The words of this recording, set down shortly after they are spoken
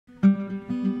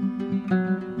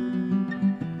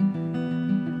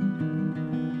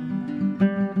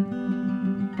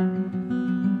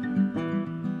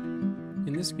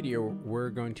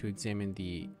to examine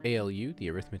the ALU, the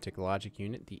Arithmetic Logic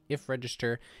Unit, the if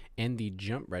register, and the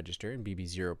jump register in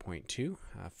bb0.2.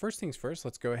 First things first,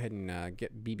 let's go ahead and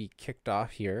get bb kicked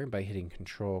off here by hitting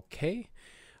Control K.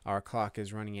 Our clock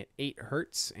is running at 8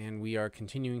 Hertz, and we are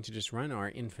continuing to just run our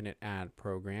infinite add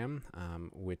program,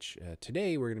 which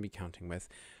today we're going to be counting with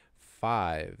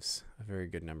 5s, a very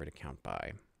good number to count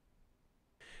by.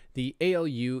 The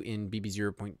ALU in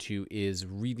bb0.2 is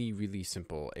really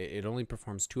simple. It only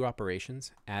performs 2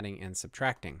 operations, adding and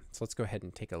subtracting. So let's go ahead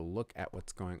and take a look at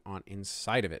what's going on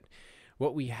inside of it.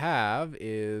 What we have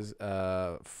is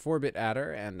a 4-bit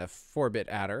adder and a 4-bit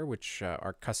adder, which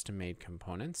are custom-made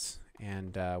components.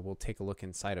 And we'll take a look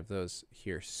inside of those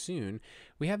here soon.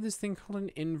 We have this thing called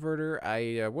an inverter.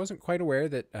 I wasn't quite aware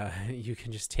that you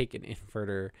can just take an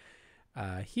inverter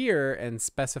here and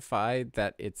specify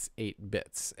that it's 8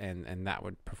 bits, and that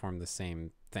would perform the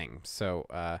same thing. So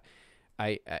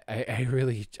I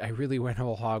really went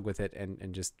whole hog with it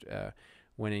and just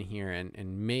went in here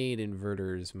and made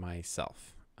inverters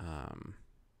myself.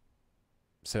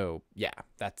 So yeah,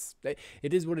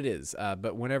 it is what it is.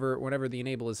 But whenever the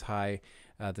enable is high,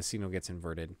 the signal gets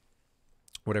inverted.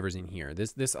 Whatever's in here.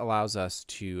 This allows us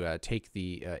to take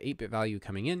the 8-bit value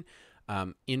coming in,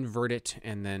 invert it,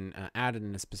 and then add it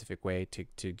in a specific way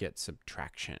to get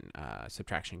subtraction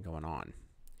going on.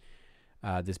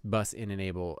 This bus in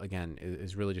enable, again,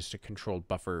 is really just a controlled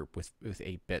buffer with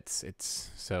 8 bits.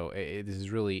 This is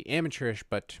really amateurish,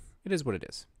 but it is what it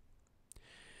is.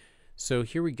 So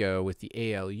here we go with the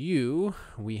ALU.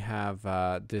 We have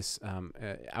this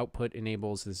output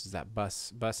enables. This is that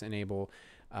bus enable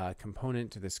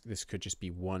component. This could just be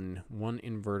one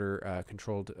inverter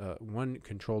one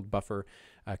controlled buffer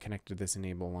connected to this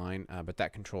enable line, but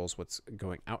that controls what's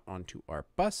going out onto our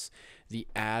bus. The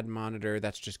add monitor,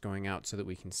 that's just going out so that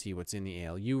we can see what's in the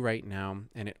ALU right now,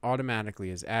 and it automatically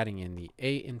is adding in the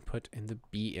A input and the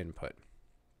B input.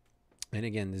 And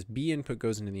again, this B input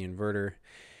goes into the inverter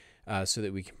so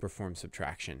that we can perform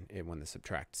subtraction when the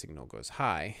subtract signal goes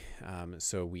high.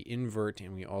 So we invert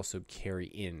and we also carry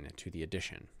in to the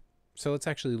addition. So let's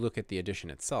actually look at the addition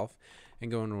itself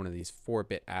and go into one of these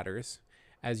 4-bit adders.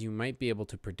 As you might be able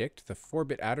to predict, the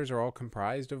 4-bit adders are all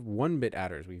comprised of 1-bit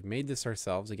adders. We've made this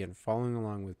ourselves, again, following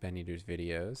along with Ben Eater's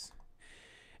videos.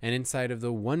 And inside of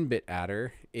the 1-bit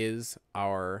adder is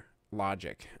our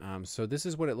logic. So this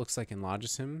is what it looks like in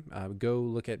Logisim. Go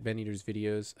look at Ben Eater's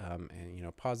videos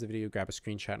and pause the video, grab a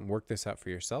screenshot, and work this out for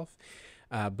yourself.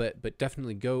 But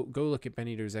definitely go look at Ben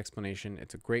Eater's explanation.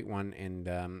 It's a great one,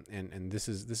 and this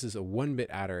is a 1-bit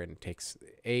adder, and it takes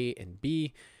A and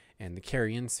B and the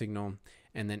carry in signal,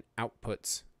 and then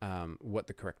outputs what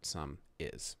the correct sum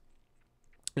is.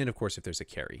 And of course, if there's a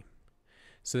carry.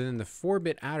 So then the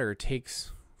 4-bit adder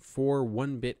takes 4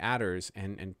 1-bit adders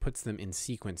and puts them in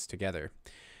sequence together.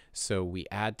 So we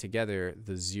add together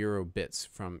the 0 bits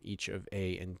from each of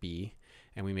A and B,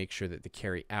 and we make sure that the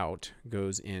carry out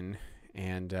goes in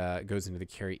and goes into the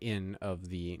carry in of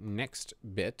the next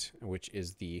bit, which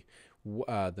is the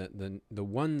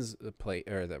ones place,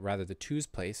 or rather the 2's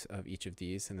place of each of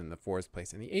these, and then the 4's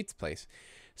place and the 8's place.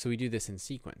 So we do this in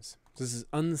sequence. So this is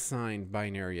unsigned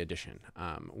binary addition.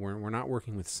 We're not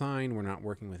working with sign. We're not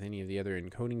working with any of the other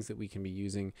encodings that we can be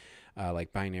using,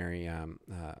 like binary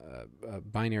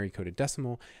coded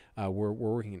decimal. We're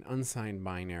working in unsigned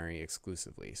binary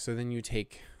exclusively. So then you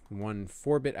take one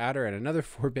 4-bit adder and another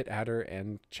 4-bit adder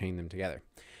and chain them together.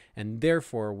 And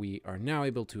therefore, we are now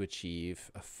able to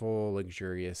achieve a full,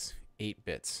 luxurious 8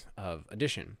 bits of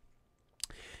addition.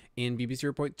 In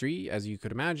bb0.3, as you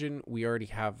could imagine, we already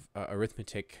have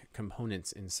arithmetic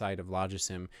components inside of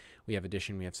Logisim. We have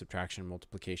addition, we have subtraction,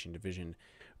 multiplication, division.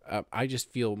 I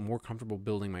just feel more comfortable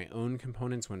building my own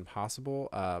components when possible,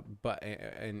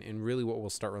 and really what we'll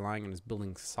start relying on is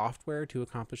building software to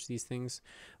accomplish these things,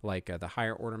 like the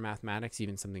higher order mathematics,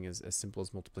 even something as simple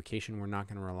as multiplication. We're not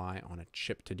going to rely on a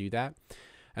chip to do that,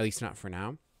 at least not for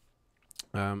now.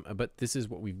 But this is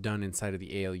what we've done inside of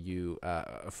the ALU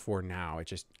for now. It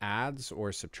just adds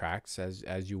or subtracts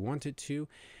as you want it to,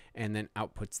 and then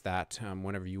outputs that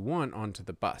whenever you want onto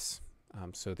the bus.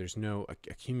 So there's no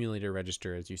accumulator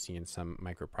register as you see in some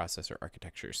microprocessor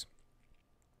architectures.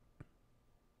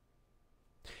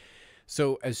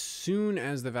 So as soon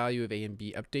as the value of A and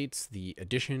B updates, the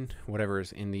addition, whatever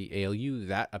is in the ALU,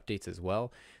 that updates as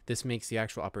well. This makes the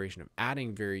actual operation of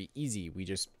adding very easy. We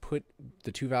just put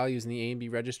the 2 values in the A and B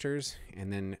registers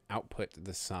and then output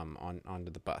the sum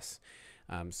onto the bus.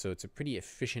 So it's a pretty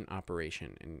efficient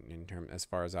operation as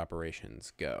far as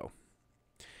operations go.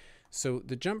 So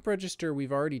the jump register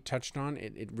we've already touched on.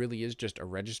 It really is just a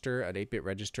register, an 8-bit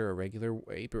register, a regular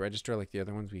 8-bit register like the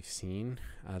other ones we've seen.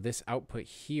 This output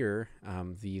here,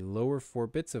 the lower 4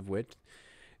 bits of which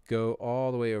go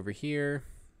all the way over here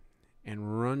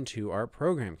and run to our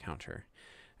program counter.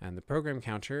 And the program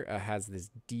counter has this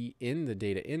D in, the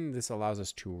data in. This allows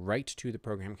us to write to the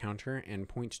program counter and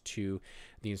point to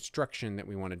the instruction that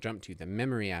we want to jump to, the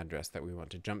memory address that we want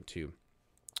to jump to.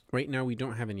 Right now, we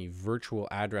don't have any virtual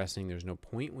addressing. There's no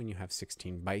point when you have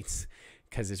 16 bytes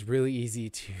because it's really easy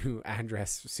to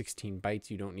address 16 bytes.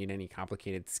 You don't need any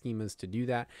complicated schemas to do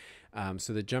that.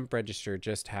 So the jump register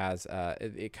just has,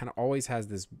 it kind of always has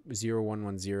this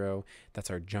 0110. That's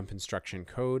our jump instruction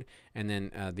code. And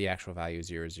then the actual value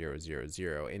 0000.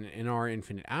 In our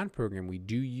infinite add program, we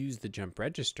do use the jump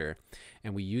register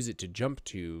and we use it to jump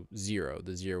to 0,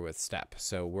 the 0th step.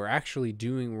 So we're actually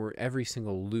doing every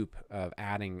single loop of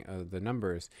adding the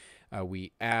numbers.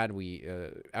 We add, we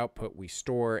output, we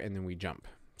store, and then we jump.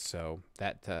 So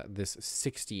that this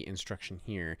 60 instruction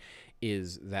here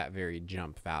is that very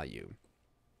jump value,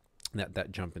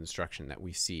 that jump instruction that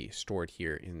we see stored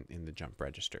here in the jump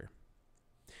register.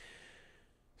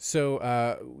 So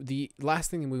the last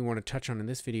thing that we want to touch on in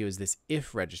this video is this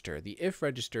if register. The if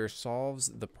register solves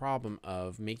the problem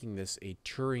of making this a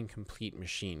Turing complete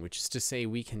machine, which is to say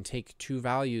we can take two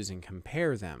values and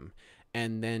compare them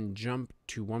and then jump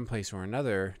to one place or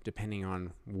another depending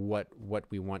on what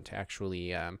we want to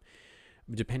actually,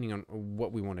 depending on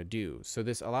what we want to do. So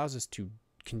this allows us to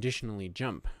conditionally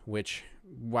jump, which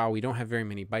while we don't have very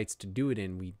many bytes to do it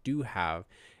in, we do have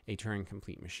a Turing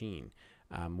complete machine.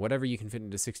 Whatever you can fit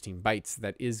into 16 bytes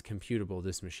that is computable,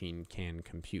 this machine can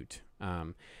compute.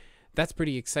 That's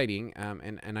pretty exciting,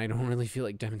 and I don't really feel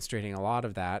like demonstrating a lot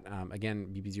of that.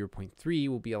 Again, bb0.3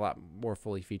 will be a lot more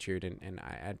fully featured, and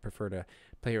I'd prefer to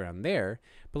play around there.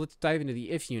 But let's dive into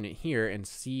the if unit here and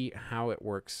see how it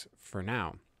works for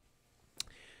now.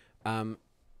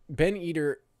 Ben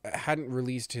Eater hadn't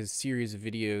released his series of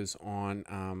videos on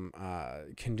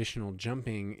conditional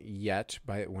jumping yet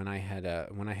when I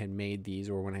had made these,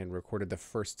 or when I had recorded the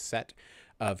first set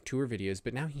of tour videos,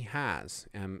 but now he has,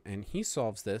 and he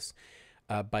solves this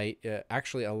by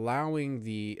actually allowing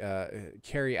the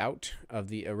carry out of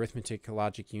the arithmetic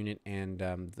logic unit and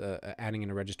adding in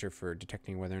a register for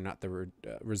detecting whether or not the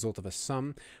result of a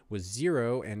sum was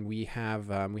 0, and we have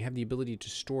the ability to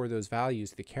store those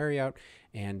values, the carry out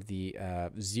and the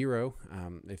 0.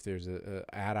 If there's a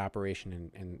add operation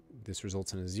and this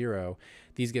results in a 0,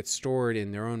 these get stored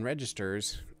in their own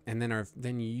registers and then are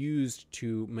used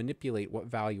to manipulate what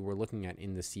value we're looking at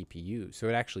in the CPU. So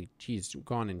it actually,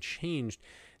 gone and changed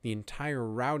the entire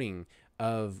routing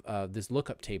of this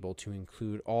lookup table to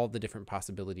include all the different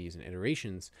possibilities and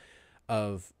iterations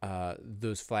of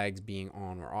those flags being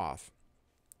on or off.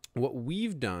 What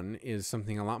we've done is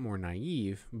something a lot more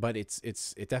naive, but it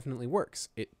definitely works.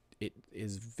 It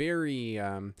is very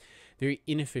very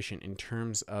inefficient in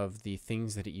terms of the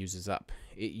things that it uses up.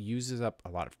 It uses up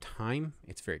a lot of time.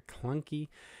 It's very clunky,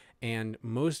 and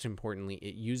most importantly,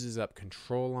 it uses up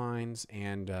control lines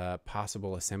and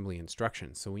possible assembly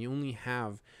instructions. So we only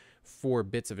have 4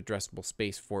 bits of addressable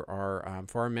space for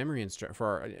our memory for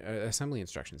our assembly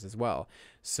instructions as well.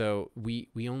 So we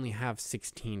only have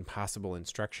 16 possible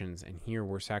instructions, and here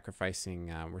we're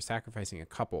sacrificing a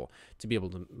couple to be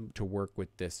able to work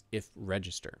with this if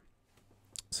register.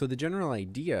 So the general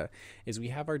idea is we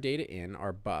have our data in,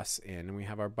 our bus in, and we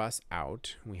have our bus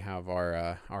out. We have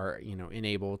our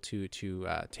enable to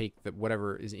take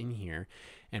whatever is in here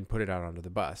and put it out onto the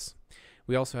bus.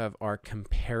 We also have our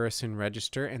comparison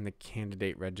register and the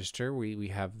candidate register. We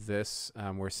have this,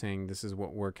 we're saying this is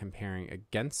what we're comparing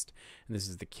against, and this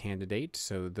is the candidate.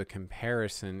 So the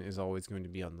comparison is always going to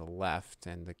be on the left,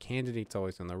 and the candidate's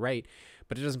always on the right,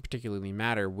 but it doesn't particularly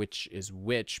matter which is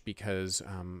which because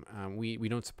we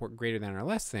don't support greater than or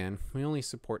less than. We only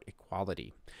support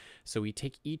equality. So we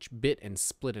take each bit and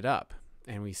split it up,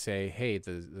 and we say, hey,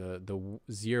 the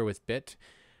 0th bit,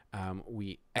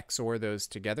 we XOR those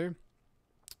together.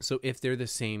 So if they're the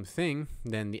same thing,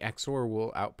 then the XOR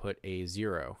will output a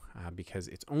 0 because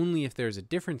it's only if there's a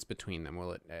difference between them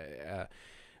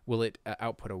will it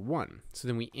output a 1. So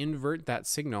then we invert that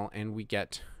signal and we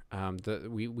get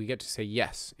we get to say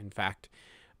yes. In fact,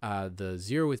 the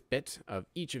 0th bit of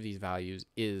each of these values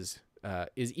is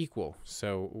equal.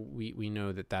 So we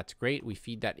know that that's great. We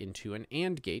feed that into an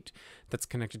AND gate that's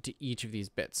connected to each of these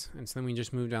bits. And so then we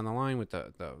just move down the line with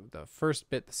the first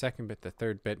bit, the second bit, the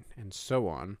third bit, and so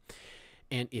on.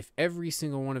 And if every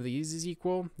single one of these is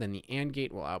equal, then the AND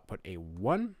gate will output a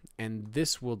 1, and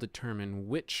this will determine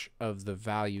which of the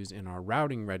values in our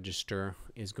routing register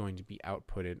is going to be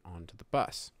outputted onto the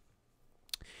bus.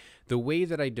 The way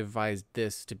that I devised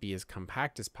this to be as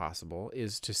compact as possible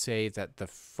is to say that the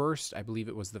first, I believe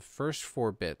it was the first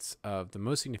 4 bits of the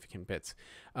most significant bits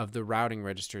of the routing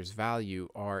register's value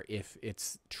are if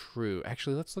it's true.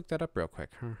 Actually, let's look that up real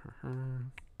quick.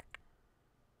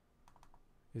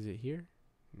 Is it here?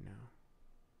 No.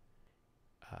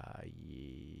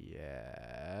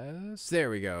 Yes. There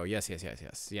we go. Yes.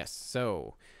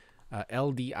 So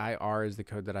LDIR is the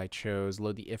code that I chose.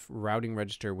 Load the if routing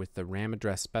register with the RAM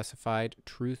address specified,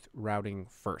 truth routing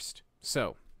first.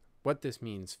 So what this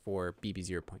means for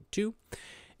bb0.2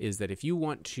 is that if you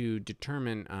want to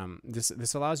determine,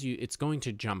 this allows you, it's going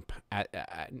to jump at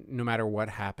no matter what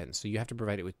happens. So you have to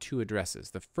provide it with 2 addresses.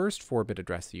 The first 4-bit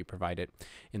address that you provide it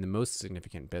in the most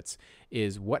significant bits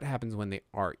is what happens when they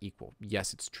are equal.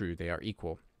 Yes, it's true, they are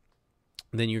equal.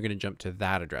 Then you're going to jump to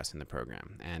that address in the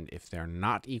program. And if they're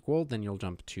not equal, then you'll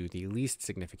jump to the least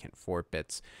significant 4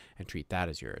 bits and treat that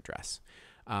as your address.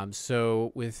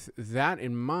 So with that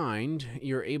in mind,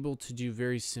 you're able to do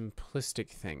very simplistic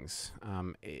things.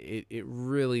 It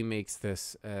really makes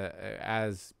this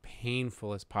as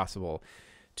painful as possible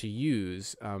to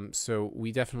use. So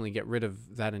we definitely get rid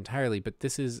of that entirely, but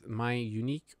this is my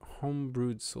unique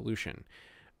homebrewed solution.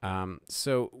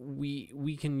 So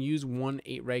we can use 1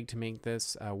 8-reg to make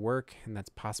this work, and that's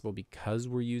possible because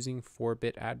we're using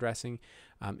 4-bit addressing.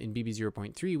 In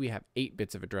bb0.3, we have 8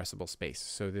 bits of addressable space.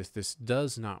 So this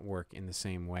does not work in the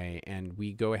same way, and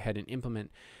we go ahead and implement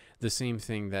the same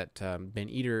thing that Ben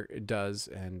Eater does,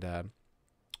 and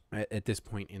at this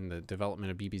point in the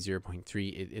development of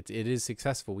bb0.3, it is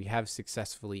successful. We have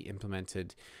successfully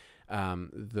implemented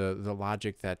the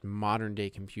logic that modern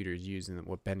day computers use and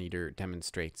what Ben Eater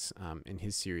demonstrates in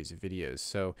his series of videos.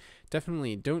 So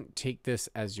definitely don't take this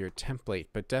as your template,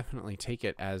 but definitely take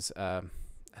it as a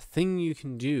thing you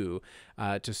can do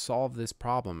to solve this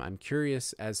problem. I'm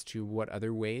curious as to what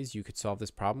other ways you could solve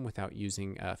this problem without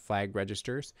using flag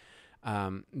registers.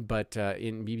 But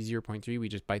in bb0.3, we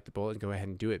just bite the bullet and go ahead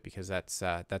and do it because that's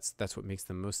what makes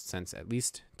the most sense, at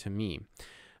least to me.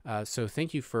 So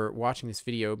thank you for watching this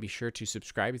video. Be sure to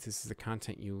subscribe if this is the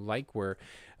content you like. We're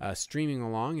streaming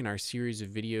along in our series of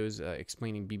videos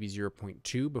explaining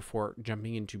bb0.2 before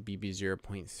jumping into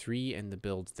bb0.3 and the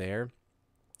build there,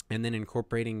 and then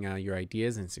incorporating your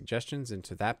ideas and suggestions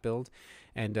into that build.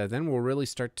 And then we'll really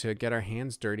start to get our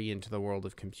hands dirty into the world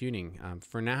of computing.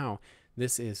 For now,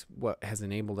 this is what has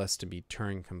enabled us to be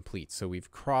Turing complete. So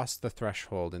we've crossed the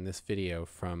threshold in this video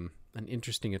from an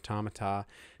interesting automata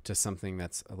to something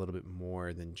that's a little bit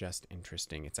more than just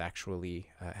interesting. It's actually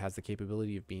has the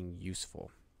capability of being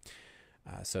useful.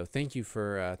 So thank you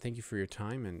for your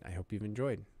time, and I hope you've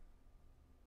enjoyed.